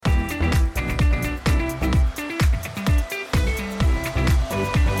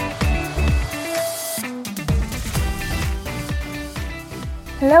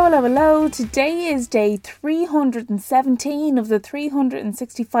Hello, hello, hello. Today is day 317 of the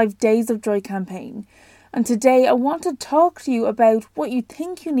 365 Days of Joy campaign. And today I want to talk to you about what you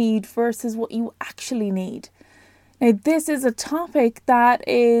think you need versus what you actually need. Now, this is a topic that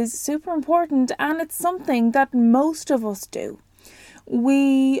is super important, and it's something that most of us do.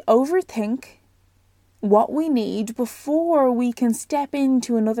 We overthink what we need before we can step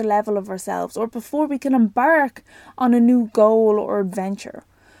into another level of ourselves, or before we can embark on a new goal or adventure.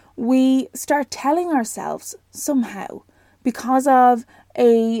 We start telling ourselves somehow, because of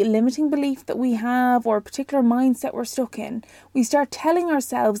a limiting belief that we have or a particular mindset we're stuck in, we start telling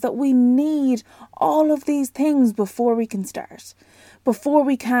ourselves that we need all of these things before we can start, before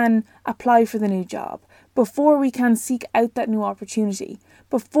we can apply for the new job, before we can seek out that new opportunity,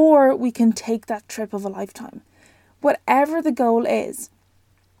 before we can take that trip of a lifetime. Whatever the goal is,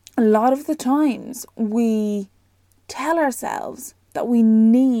 a lot of the times we tell ourselves that we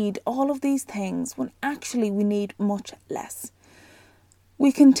need all of these things when actually we need much less.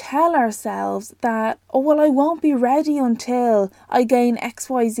 We can tell ourselves that, I won't be ready until I gain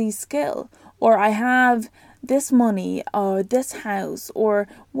XYZ skill, or I have this money, or this house, or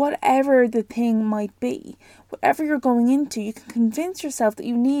whatever the thing might be. Whatever you're going into, you can convince yourself that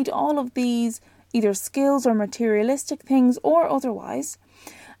you need all of these either skills or materialistic things or otherwise,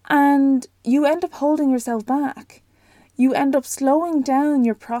 and you end up holding yourself back. You end up slowing down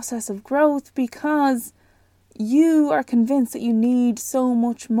your process of growth because you are convinced that you need so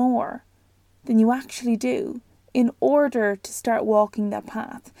much more than you actually do in order to start walking that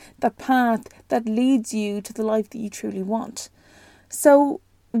path that leads you to the life that you truly want. So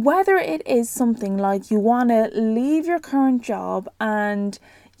whether it is something like you want to leave your current job and,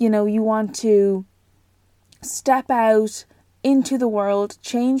 you want to step out into the world,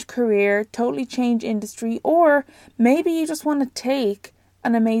 change career, totally change industry, or maybe you just want to take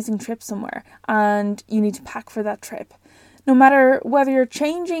an amazing trip somewhere and you need to pack for that trip. No matter whether you're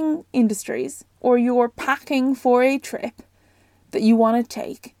changing industries or you're packing for a trip that you want to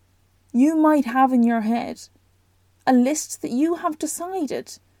take, you might have in your head a list that you have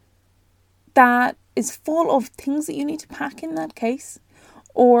decided that is full of things that you need to pack in that case,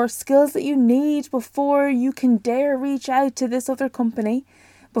 or skills that you need before you can dare reach out to this other company,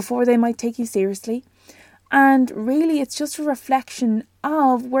 before they might take you seriously. And really, it's just a reflection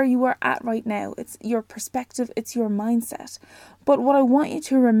of where you are at right now. It's your perspective, it's your mindset. But what I want you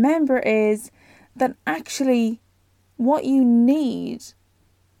to remember is that actually what you need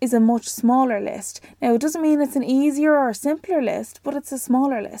is a much smaller list. Now, it doesn't mean it's an easier or simpler list, but it's a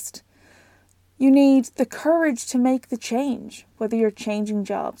smaller list. You need the courage to make the change, whether you're changing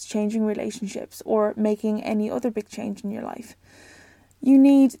jobs, changing relationships, or making any other big change in your life. You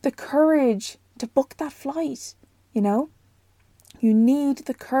need the courage to book that flight, You need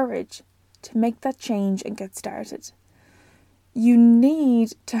the courage to make that change and get started. You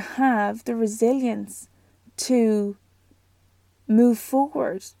need to have the resilience to move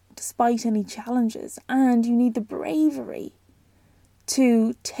forward despite any challenges, and you need the bravery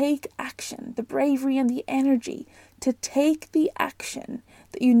to take action, the bravery and the energy to take the action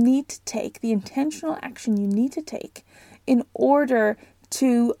that you need to take, the intentional action you need to take in order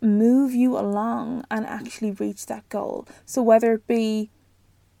to move you along and actually reach that goal. So whether it be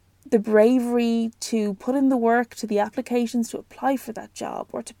the bravery to put in the work to the applications to apply for that job,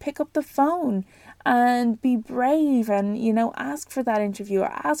 or to pick up the phone and be brave and, ask for that interview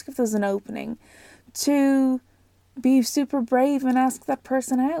or ask if there's an opening, to be super brave and ask that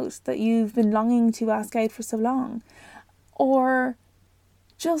person out that you've been longing to ask out for so long, or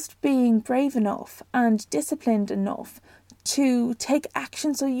just being brave enough and disciplined enough to take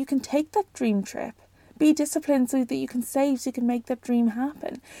action so you can take that dream trip. Be disciplined so that you can save, so you can make that dream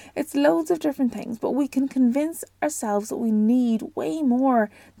happen. It's loads of different things, but we can convince ourselves that we need way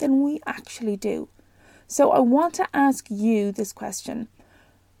more than we actually do. So I want to ask you this question.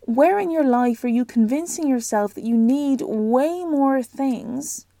 Where in your life are you convincing yourself that you need way more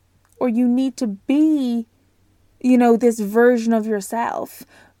things, or you need to be, this version of yourself,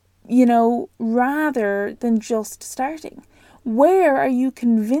 rather than just starting? Where are you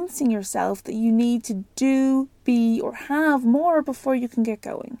convincing yourself that you need to do, be, or have more before you can get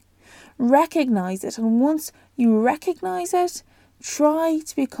going? Recognize it. And once you recognize it, try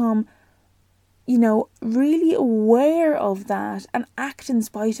to become, really aware of that and act in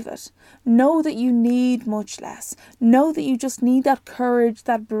spite of it. Know that you need much less. Know that you just need that courage,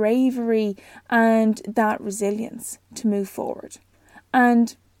 that bravery, and that resilience to move forward.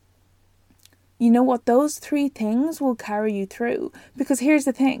 And you know what? Those three things will carry you through. Because here's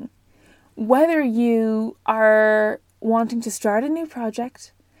the thing. Whether you are wanting to start a new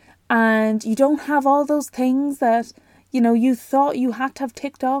project, and you don't have all those things that, you thought you had to have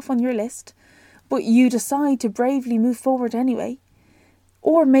ticked off on your list, but you decide to bravely move forward anyway.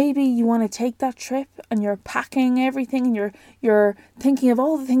 Or maybe you want to take that trip and you're packing everything and you're thinking of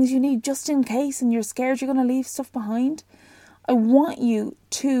all the things you need just in case, and you're scared you're going to leave stuff behind. I want you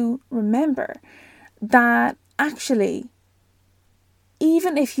to remember that actually,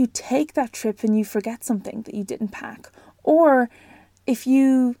 even if you take that trip and you forget something that you didn't pack, or if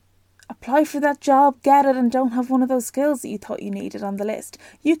you apply for that job, get it, and don't have one of those skills that you thought you needed on the list,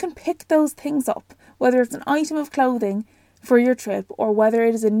 you can pick those things up, whether it's an item of clothing for your trip or whether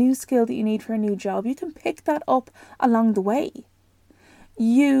it is a new skill that you need for a new job. You can pick that up along the way.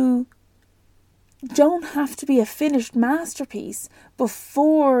 You don't have to be a finished masterpiece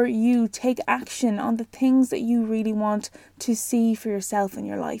before you take action on the things that you really want to see for yourself in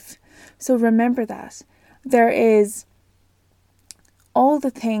your life. So remember that there is all the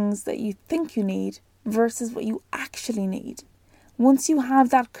things that you think you need versus what you actually need. Once you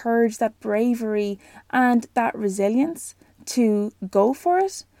have that courage, that bravery, and that resilience to go for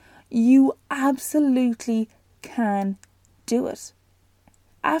it, you absolutely can do it.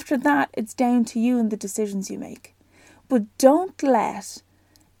 After that, it's down to you and the decisions you make. But don't let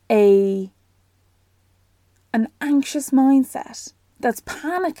an anxious mindset that's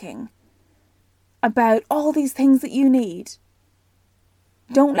panicking about all these things that you need,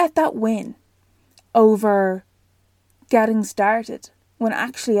 don't let that win over getting started when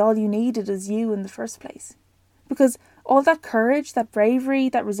actually all you needed is you in the first place. Because all that courage, that bravery,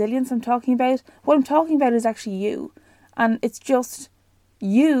 that resilience I'm talking about, what I'm talking about is actually you. And it's just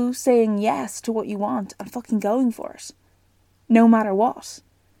you saying yes to what you want and fucking going for it, no matter what.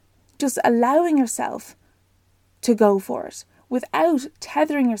 Just allowing yourself to go for it without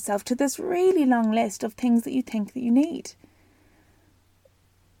tethering yourself to this really long list of things that you think that you need.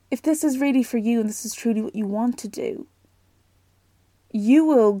 If this is really for you and this is truly what you want to do, you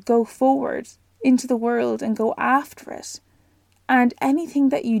will go forward into the world and go after it. And anything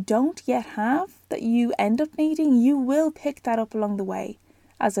that you don't yet have, that you end up needing, you will pick that up along the way,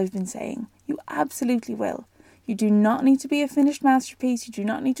 as I've been saying. You absolutely will. You do not need to be a finished masterpiece. You do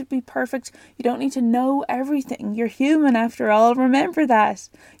not need to be perfect. You don't need to know everything. You're human after all. Remember that.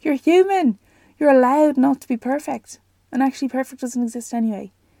 You're human. You're allowed not to be perfect. And actually perfect doesn't exist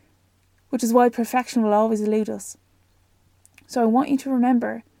anyway, which is why perfection will always elude us. So I want you to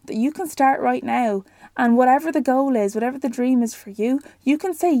remember that you can start right now, and whatever the goal is, whatever the dream is for you, you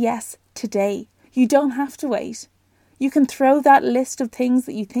can say yes today. You don't have to wait. You can throw that list of things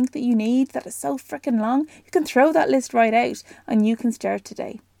that you think that you need that is so freaking long, you can throw that list right out and you can start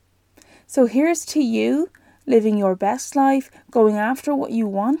today. So here's to you living your best life, going after what you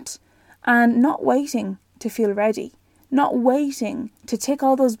want, and not waiting to feel ready, not waiting to tick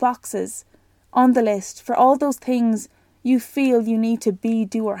all those boxes on the list for all those things you feel you need to be,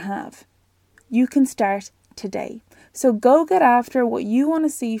 do, or have. You can start today. So go get after what you want to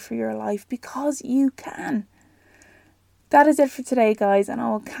see for your life, because you can. That is it for today, guys, and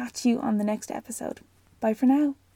I will catch you on the next episode. Bye for now.